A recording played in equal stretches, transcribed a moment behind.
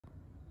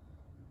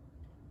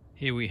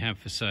Here we have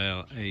for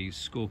sale a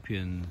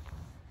Scorpion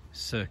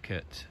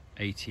Serket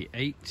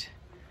 88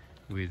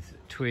 with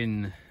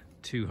twin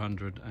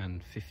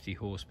 250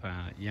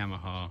 horsepower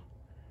Yamaha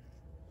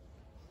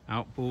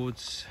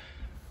outboards,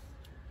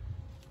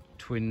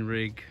 twin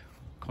rig,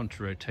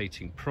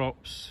 contra-rotating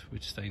props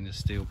with stainless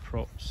steel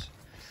props.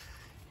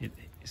 It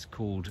is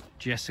called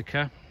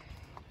Jessica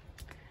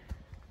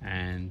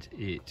and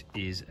it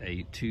is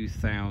a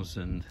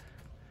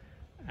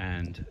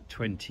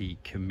 2020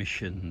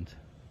 commissioned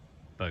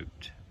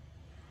boat.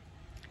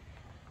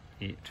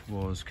 It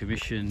was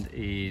commissioned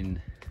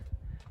in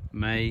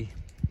May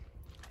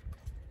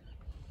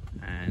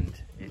and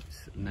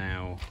it's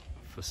now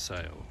for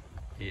sale.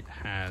 It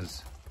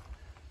has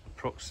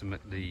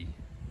approximately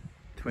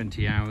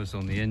 20 hours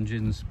on the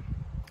engines,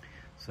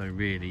 so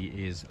really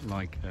is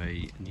like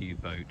a new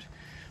boat.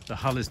 The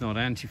hull is not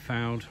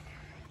anti-fouled.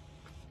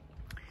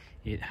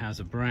 It has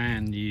a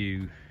brand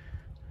new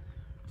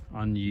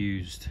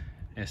unused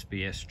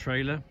SBS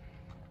trailer,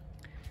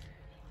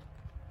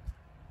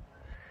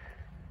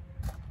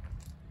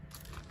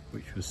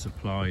 which was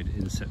supplied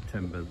in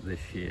September this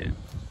year.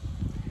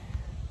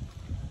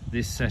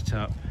 This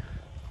setup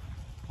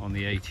on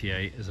the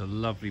 88 is a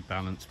lovely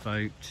balanced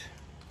boat.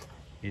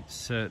 It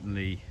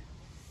certainly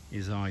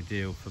is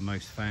ideal for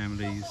most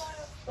families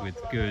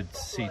with good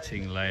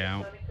seating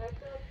layout.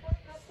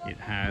 It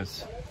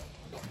has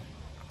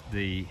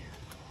the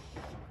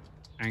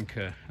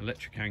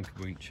electric anchor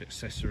winch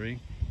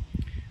accessory,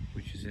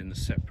 which is in the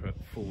separate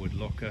forward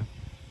locker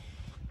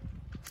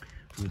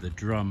with a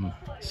drum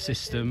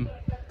system.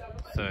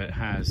 So it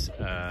has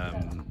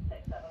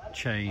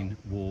chain,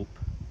 warp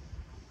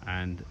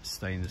and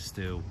stainless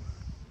steel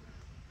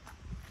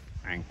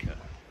anchor.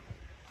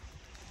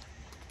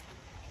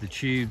 The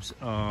tubes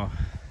are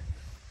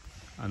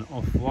an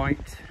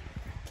off-white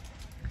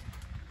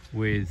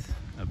with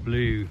a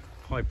blue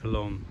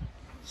Hyperlon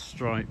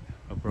stripe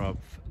above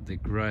the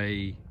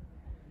grey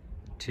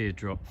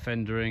teardrop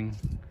fendering,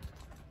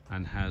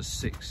 and has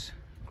 6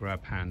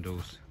 grab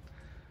handles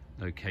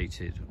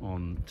located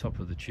on top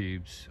of the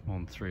tubes,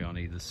 on 3 on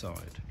either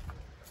side.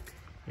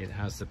 It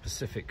has the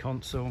Pacific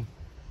console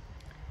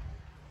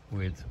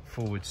with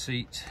forward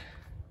seat,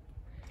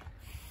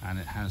 and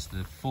it has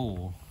the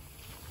 4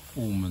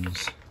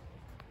 Allman's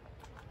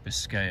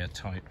Biscaya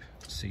type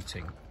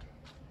seating.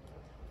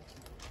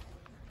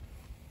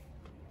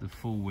 The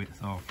full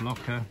width aft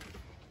locker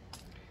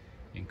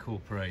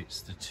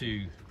incorporates the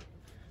 2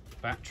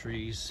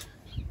 batteries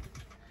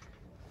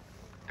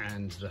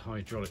and the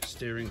hydraulic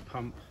steering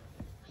pump,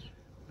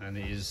 and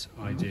is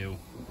ideal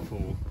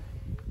for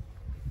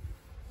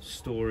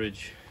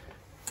storage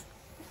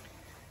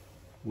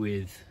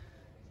with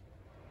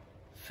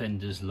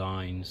fenders,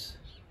 lines,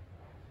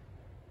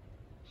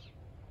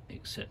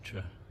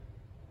 etc.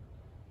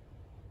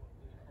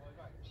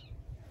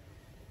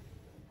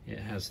 It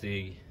has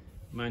the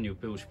manual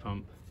bilge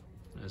pump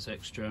as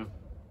extra.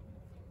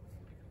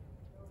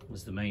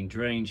 There's the main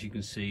drains you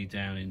can see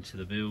down into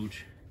the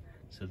bilge.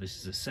 So this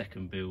is a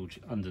second bilge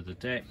under the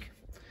deck.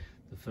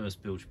 The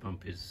first bilge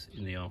pump is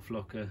in the aft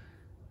locker,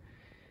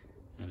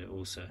 and it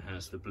also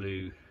has the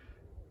blue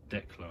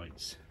deck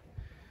lights.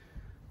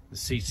 The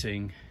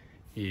seating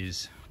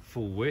is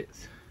full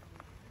width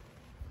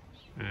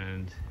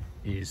and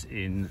is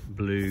in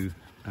blue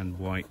and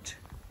white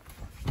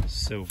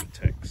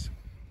Silvertex.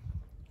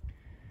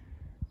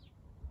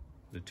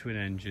 The twin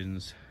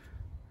engines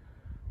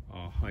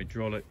are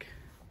hydraulic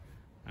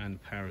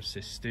and power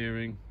assist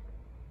steering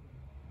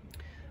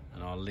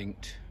and are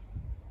linked,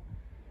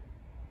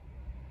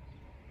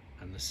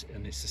 and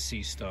it's a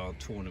Sea Star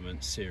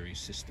Tournament Series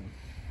system.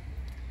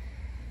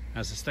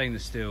 Has a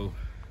stainless steel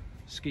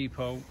ski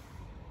pole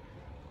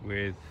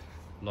with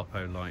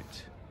Lopo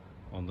light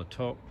on the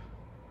top,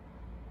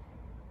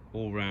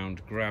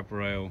 all-round grab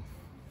rail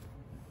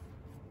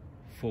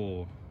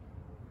for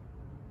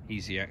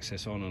easy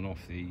access on and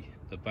off the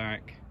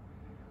back.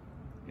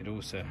 It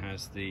also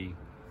has the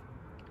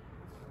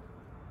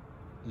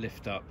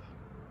lift up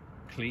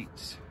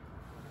cleats,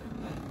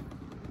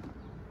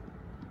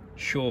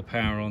 shore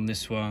power on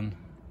this one,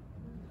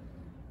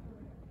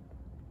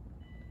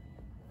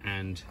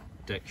 and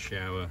deck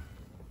shower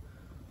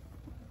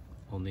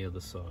on the other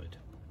side.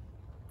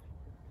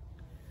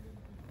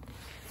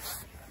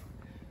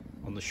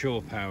 On the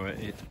shore power,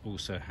 it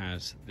also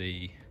has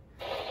the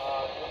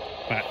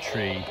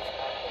battery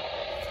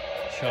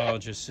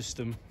charger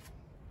system.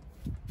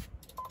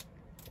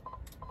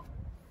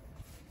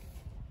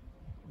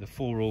 The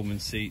 4 Allman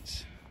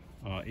seats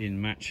are in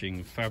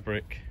matching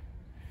fabric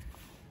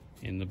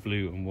in the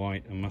blue and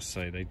white. I must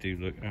say they do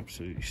look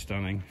absolutely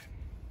stunning,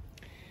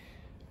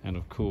 and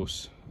of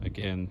course,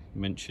 again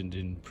mentioned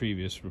in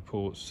previous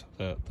reports,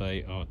 that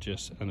they are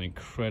just an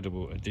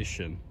incredible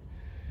addition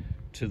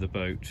to the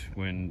boat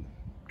when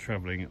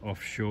traveling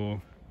offshore.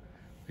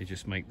 They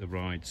just make the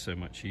ride so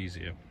much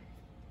easier.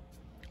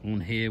 On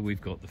here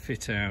we've got the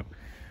fit out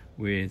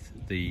with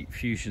the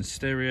Fusion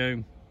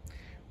stereo,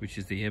 which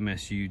is the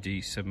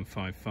MSUD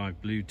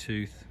 755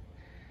 Bluetooth.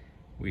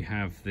 We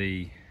have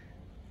the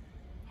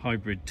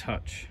hybrid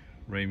touch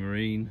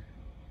Raymarine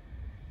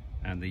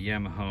and the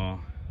Yamaha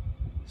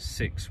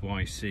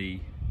 6YC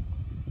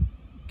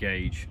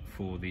gauge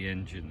for the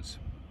engines.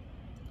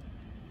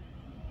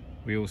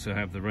 We also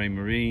have the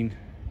Raymarine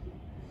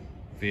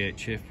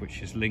VHF,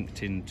 which is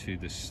linked into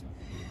the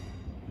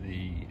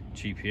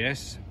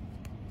GPS,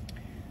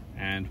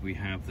 and we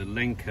have the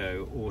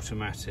Lenco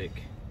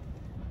automatic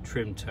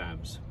trim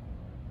tabs.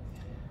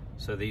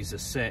 So these are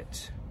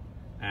set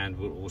and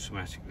will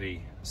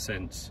automatically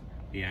sense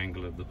the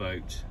angle of the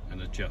boat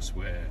and adjust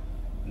where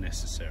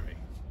necessary.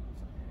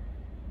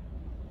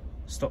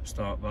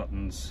 Stop-start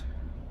buttons,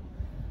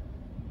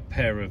 a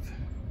pair of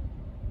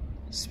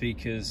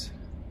speakers,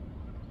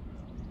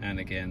 and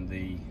again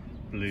the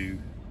blue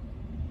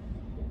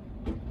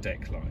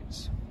deck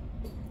lights.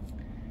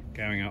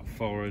 Going up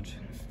forward,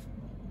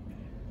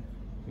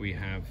 we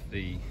have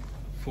the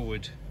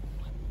forward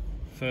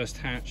first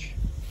hatch,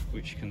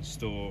 which can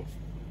store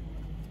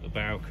the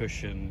bow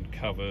cushion,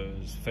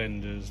 covers,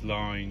 fenders,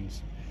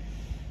 lines,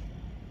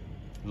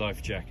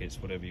 life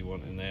jackets, whatever you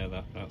want in there.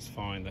 That's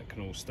fine, that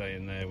can all stay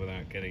in there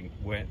without getting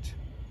wet.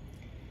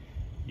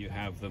 You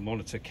have the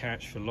monitor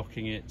catch for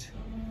locking it,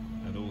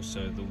 and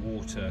also the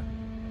water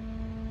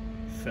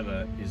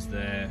filler is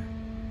there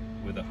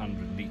with a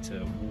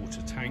 100-litre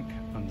water tank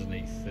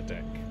underneath the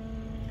deck.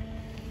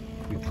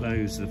 We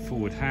close the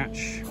forward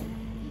hatch,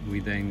 we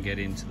then get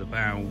into the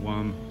bow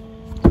one,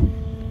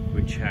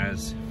 which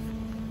has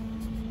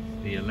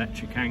the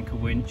electric anchor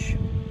winch,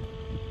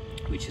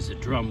 which is a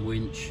drum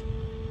winch,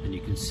 and you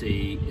can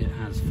see it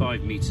has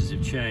 5 meters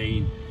of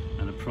chain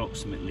and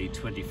approximately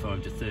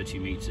 25 to 30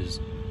 meters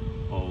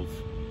of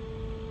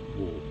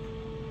warp.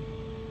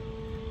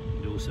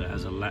 It also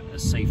has a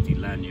safety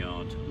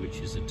lanyard which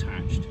is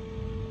attached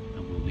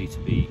and will need to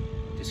be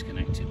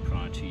disconnected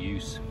prior to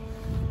use.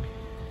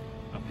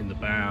 Up in the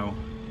bow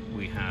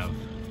we have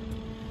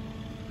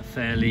a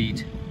fair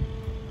lead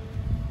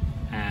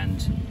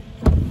and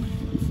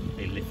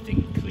a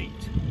lifting cleat.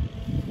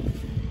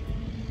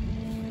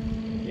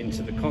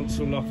 Into the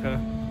console locker.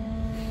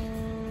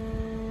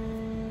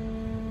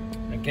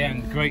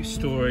 Again, great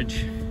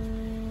storage.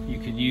 You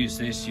can use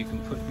this, you can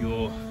put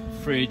your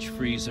fridge,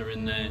 freezer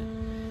in there.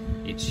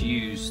 It's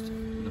used,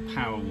 the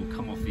power will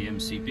come off the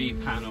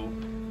MCB panel,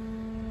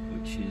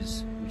 which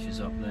is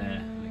up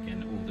there.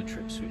 Again, all the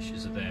trip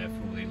switches are there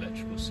for all the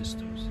electrical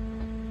systems.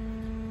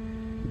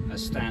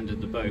 As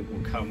standard, the boat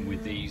will come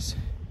with these,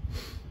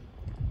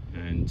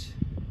 and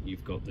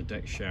you've got the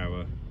deck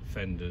shower,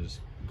 fenders,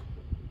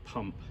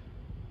 pump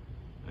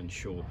and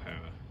shore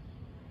power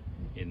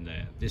in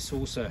there. This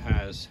also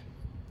has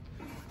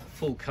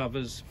full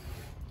covers,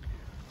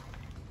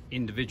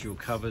 individual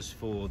covers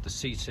for the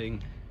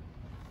seating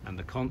and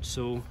the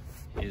console.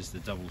 Here's the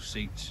double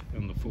seat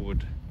on the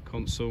forward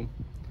console.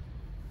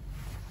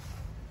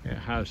 It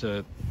has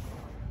a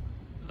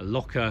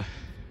locker.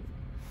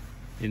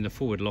 In the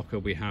forward locker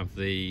we have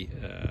the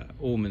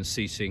Orman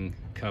seating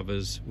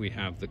covers, we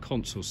have the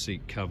console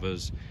seat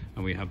covers,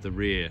 and we have the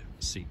rear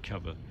seat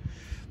cover.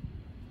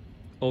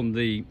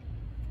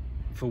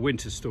 For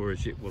winter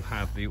storage it will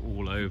have the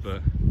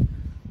all-over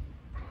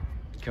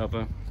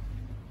cover,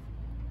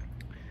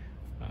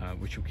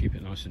 which will keep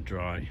it nice and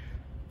dry,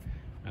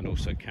 and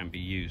also can be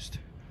used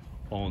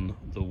on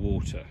the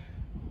water.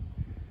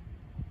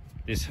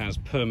 This has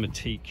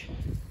Permateak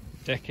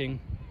decking,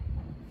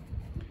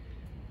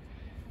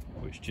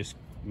 which just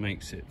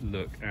makes it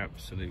look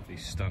absolutely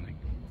stunning.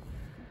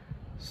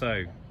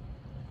 So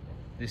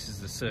this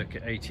is the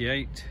Serket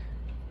 88,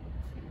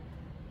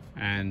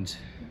 and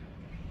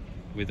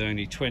with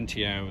only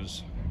 20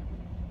 hours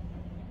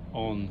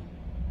on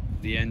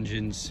the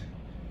engines,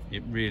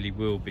 it really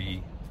will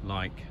be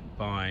like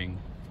buying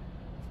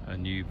a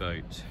new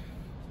boat.